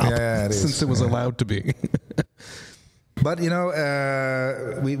nonstop since it was allowed to be. But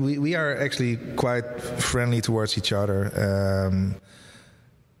we are actually quite friendly towards each other.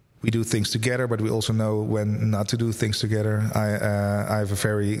 We do things together, but we also know when not to do things together. I have a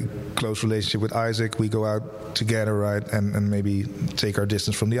very close relationship with Isaac. We go out together, right, and maybe take our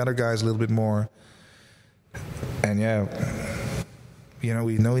distance from the other guys a little bit more. And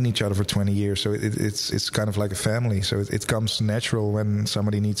we've known each other for 20 years, so it's kind of like a family. So it comes natural when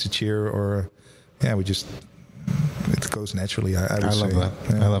somebody needs a cheer, or it goes naturally. I love that.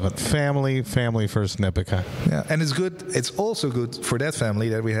 Yeah. I love it. Family first in Epica. Yeah, and it's good. It's also good for that family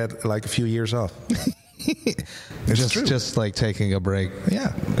that we had like a few years off. Just like taking a break.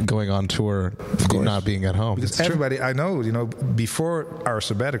 Yeah, going on tour, not being at home. Because everybody I know, before our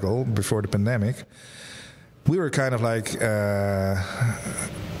sabbatical, before the pandemic, we were kind of like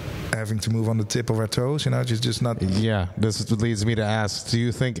having to move on the tip of our toes, just not. Yeah, this leads me to ask: do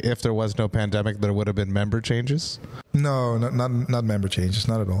you think if there was no pandemic, there would have been member changes? No, not member changes,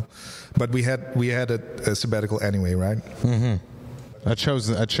 not at all. But we had a sabbatical anyway, right? Mm-hmm. A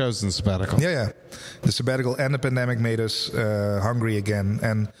chosen sabbatical. Yeah. The sabbatical and the pandemic made us hungry again,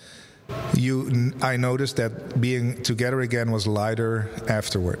 and I noticed that being together again was lighter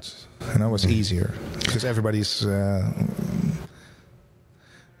afterwards, and it was easier because everybody's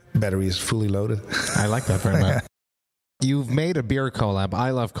battery is fully loaded. I like that very much. You've made a beer collab.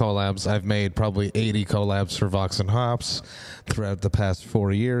 I love collabs. I've made probably 80 collabs for Vox&Hops throughout the past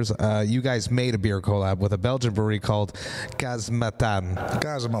 4 years. You guys made a beer collab with a Belgian brewery called Kazmatan.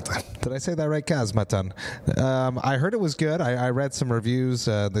 Did I say that right? Kazmatan. I heard it was good. I read some reviews.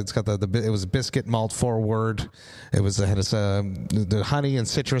 It's got it was biscuit malt forward. It had the honey and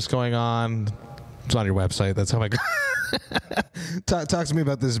citrus going on. It's on your website. That's how I got. Talk to me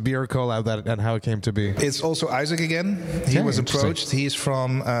about this beer collab and how it came to be. It's also Isaac again. He was approached. He's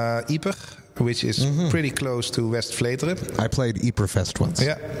from Yper, which is pretty close to West Vleteren. I played Yperfest once.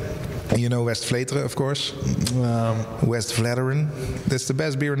 Yeah. You know West Vleteren, of course. West Vleteren. That's the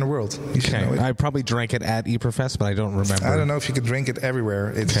best beer in the world. You should know it. I probably drank it at Yperfest, but I don't remember. I don't know if you can drink it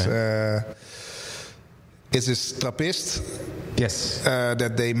everywhere. It's this Trappist. Yes.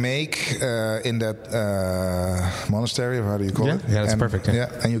 That they make in that monastery, or how do you call it? Yeah, that's perfect.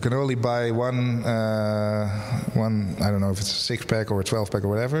 Yeah. And you can only buy one. I don't know if it's a 6-pack or a 12-pack or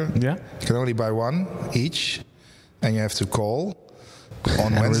whatever. Yeah. You can only buy one each, and you have to call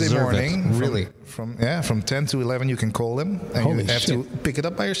on Wednesday morning. Really? From 10 to 11, you can call them, and you have to pick it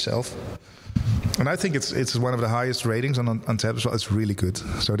up by yourself. And I think it's one of the highest ratings on tap as well. It's really good.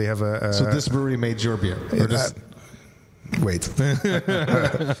 So they have a. So this brewery made your beer. Wait.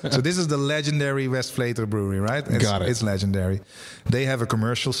 So this is the legendary West Vleteren brewery, right? Got it. It's legendary. They have a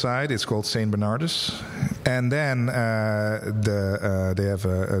commercial side. It's called Saint Bernardus. And then they have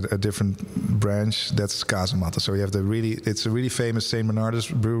a different branch that's Casematte. So you have it's a really famous Saint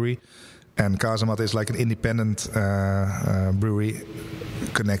Bernardus brewery. And Casematte is like an independent brewery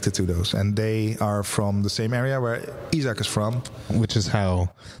connected to those. And they are from the same area where Isaac is from. Which is how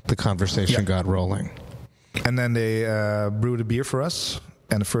the conversation got rolling. And then they brewed a beer for us,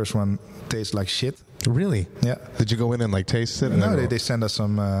 and the first one tastes like shit. Really? Yeah. Did you go in and like taste it? No, they sent us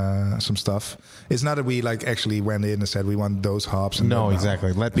some stuff. It's not that we like actually went in and said we want those hops. And no,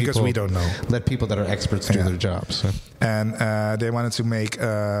 exactly. Because we don't know. Let people that are experts do their jobs. So. And they wanted to make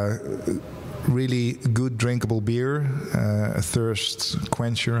really good drinkable beer, a thirst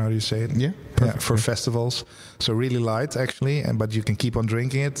quencher. How do you say it? Yeah. For festivals. So really light actually, but you can keep on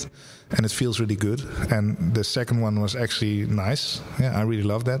drinking it. And it feels really good. And the second one was actually nice. Yeah, I really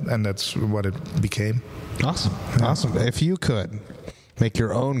loved that. And that's what it became. Awesome. Yeah. Awesome. If you could make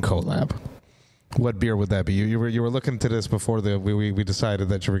your own collab, what beer would that be? You were looking to this before we decided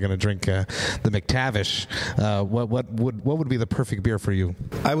that you were going to drink the MacTavish. What would be the perfect beer for you?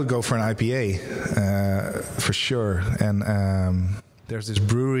 I would go for an IPA for sure. And there's this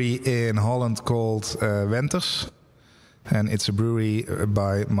brewery in Holland called Wenters. And it's a brewery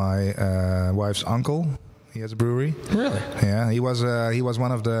by my wife's uncle. He has a brewery. Really? Yeah, he was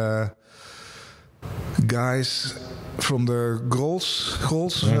one of the guys from the Grols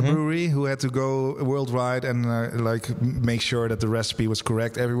brewery who had to go worldwide and make sure that the recipe was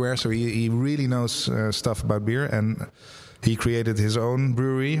correct everywhere. So he really knows stuff about beer, and he created his own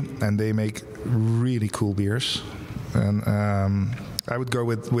brewery, and they make really cool beers. And I would go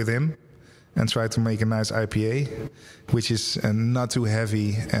with him and try to make a nice IPA, which is not too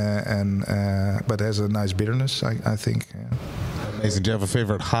heavy but has a nice bitterness, I think. Yeah. Amazing. Do you have a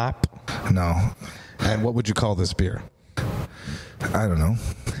favorite hop? No. And what would you call this beer? I don't know.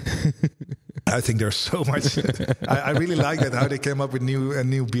 I think there's so much. I really like that how they came up with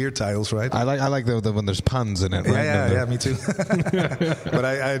new beer titles, right? I like the when there's puns in it. Right? Yeah, me too. But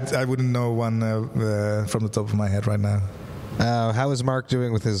I wouldn't know one from the top of my head right now. How is Mark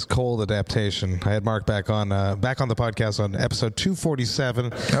doing with his cold adaptation? I had Mark back on the podcast on episode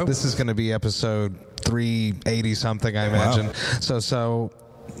 247. Oh. This is going to be episode 380 something, I imagine. Wow. So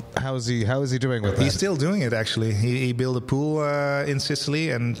how is he doing with that? He's still doing it, actually. He built a pool in Sicily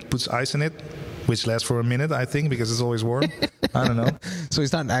and puts ice in it, which lasts for a minute, I think, because it's always warm. I don't know. So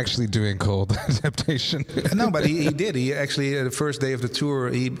he's not actually doing cold adaptation. No, but he did. He actually, the first day of the tour,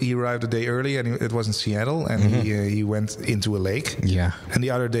 he arrived a day early, and it was in Seattle, and he went into a lake. Yeah. And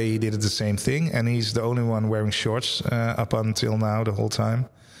the other day he did the same thing, and he's the only one wearing shorts up until now, the whole time.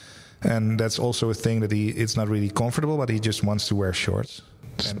 And that's also a thing that it's not really comfortable, but he just wants to wear shorts.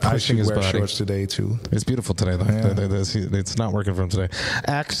 And I should wear shorts today too. It's beautiful today, though. Yeah. It's not working for him today.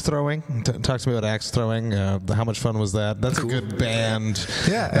 Axe throwing. Talk to me about axe throwing. How much fun was that? That's cool. A good band.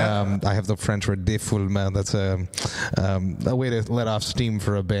 Yeah. I have the French word défoulement. That's a way to let off steam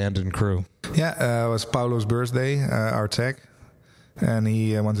for a band and crew. Yeah, it was Paulo's birthday, our tech, and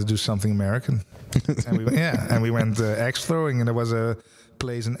he wanted to do something American. and we went axe throwing, and there was a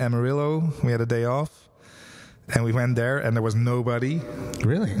place in Amarillo. We had a day off. And we went there, and there was nobody.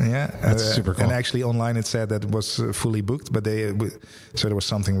 Really? Yeah. That's super cool. And actually, online it said that it was fully booked, but so there was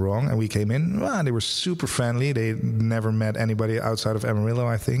something wrong. And we came in. Well, they were super friendly. They never met anybody outside of Amarillo,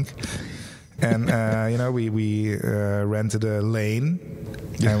 I think. And we rented a lane,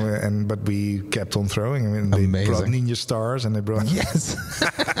 but we kept on throwing. I mean, they brought ninja stars, and they brought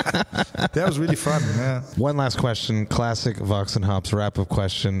that was really fun. Yeah. One last question, classic Vox&Hops wrap-up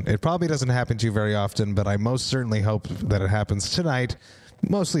question. It probably doesn't happen to you very often, but I most certainly hope that it happens tonight.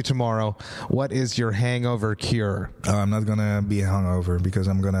 Mostly tomorrow. What is your hangover cure? Oh, I'm not gonna be hungover because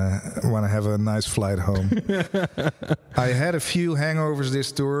I'm gonna want to have a nice flight home. I had a few hangovers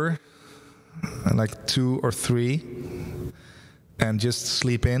this tour. Like 2 or 3, and just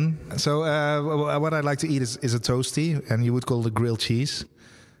sleep in. So what I like to eat is a toasty, and you would call it grilled cheese.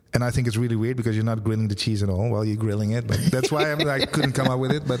 And I think it's really weird because you're not grilling the cheese at all while you're grilling it. But that's why I couldn't come up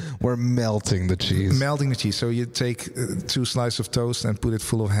with it. But we're melting the cheese. Melting the cheese. So you take 2 slices of toast and put it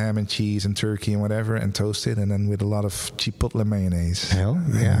full of ham and cheese and turkey and whatever, and toast it, and then with a lot of chipotle mayonnaise. Hell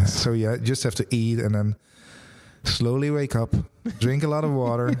yeah. So you just have to eat and then slowly wake up, drink a lot of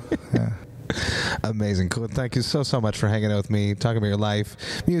water. Yeah. Amazing. Cool. Thank you so much for hanging out with me, talking about your life,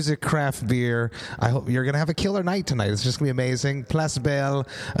 music, craft beer. I hope you're going to have a killer night tonight. It's just going to be amazing. Place Belle,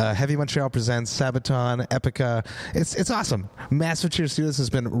 Heavy Montreal presents Sabaton, Epica. It's awesome. Massive cheers to you. This has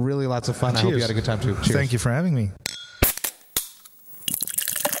been really lots of fun. Cheers. I hope you had a good time too. Cheers. Thank you for having me.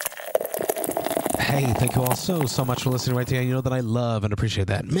 Hey, thank you all so much for listening right there. You know that I love and appreciate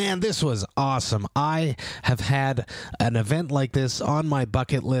that. Man, this was awesome. I have had an event like this on my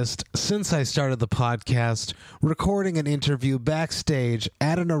bucket list since I started the podcast, recording an interview backstage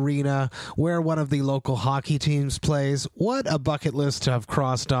at an arena where one of the local hockey teams plays. What a bucket list to have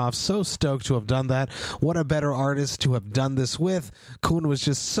crossed off. So stoked to have done that. What a better artist to have done this with. Coen was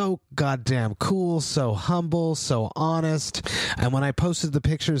just so goddamn cool, so humble, so honest. And when I posted the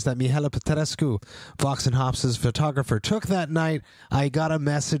pictures that Mihaela Petrescu, Vox&Hops' photographer, took that night, I got a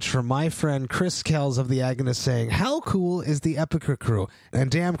message from my friend Chris Kells of The Agonist saying, how cool is the Epica crew?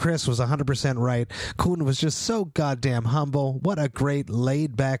 And damn, Chris was 100% right. Coen was just so goddamn humble. What a great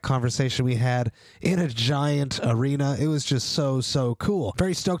laid-back conversation we had in a giant arena. It was just so cool.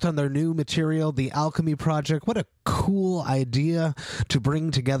 Very stoked on their new material, the Alchemy Project. What a cool idea to bring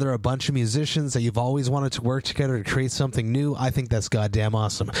together a bunch of musicians that you've always wanted to work together to create something new. I think that's goddamn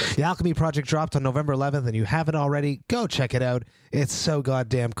awesome. The Alchemy Project dropped on November 11th, and you haven't already, go check it out. It's so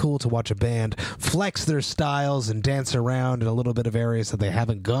goddamn cool to watch a band flex their styles and dance around in a little bit of areas that they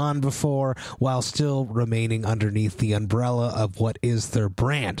haven't gone before while still remaining underneath the umbrella of what is their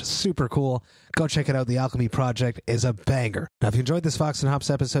brand. Super cool. Go check it out. The Alchemy Project is a banger. Now, if you enjoyed this Vox&Hops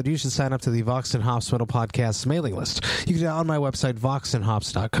episode, you should sign up to the Vox&Hops Metal Podcast mailing list. You can do that on my website,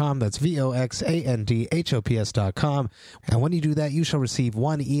 voxandhops.com. That's VOXANDHOPS.com. And when you do that, you shall receive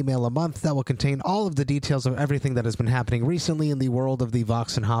 1 email a month that will contain all of the details of everything that has been happening recently in the world of the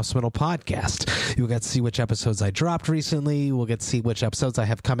Vox&Hops Metal Podcast. You will get to see which episodes I dropped recently. You will get to see which episodes I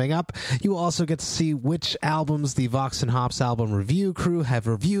have coming up. You will also get to see which albums the Vox&Hops album review crew have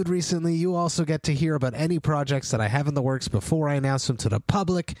reviewed recently. You also get to hear about any projects that I have in the works before I announce them to the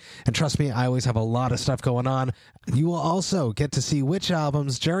public. And trust me, I always have a lot of stuff going on. You will also get to see which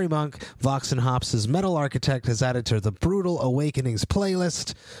albums Jerry Monk, Vox&Hops' metal architect, has added to the Brutal Awakenings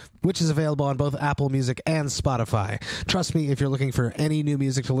playlist, which is available on both Apple Music and Spotify. Trust me, if you're looking for any new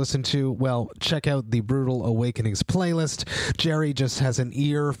music to listen to, well, check out the Brutal Awakenings playlist. Jerry just has an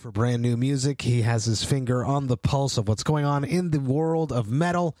ear for brand new music. He has his finger on the pulse of what's going on in the world of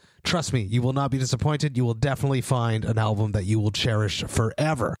metal. Trust me, you will not be disappointed. You will definitely find an album that you will cherish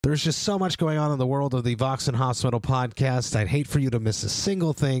forever. There's just so much going on in the world of the Vox&Hops Metal Podcast. I'd hate for you to miss a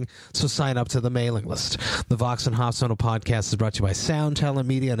single thing, so sign up to the mailing list. The Vox&Hops Metal Podcast is brought to you by Sound Talent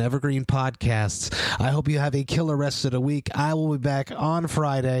Media and Evergreen Podcasts. I hope you have a killer rest of the week. I will be back on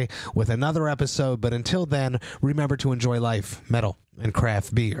Friday with another episode, but until then, remember to enjoy life, metal, and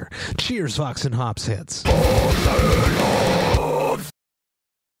craft beer. Cheers, Vox&Hops hits.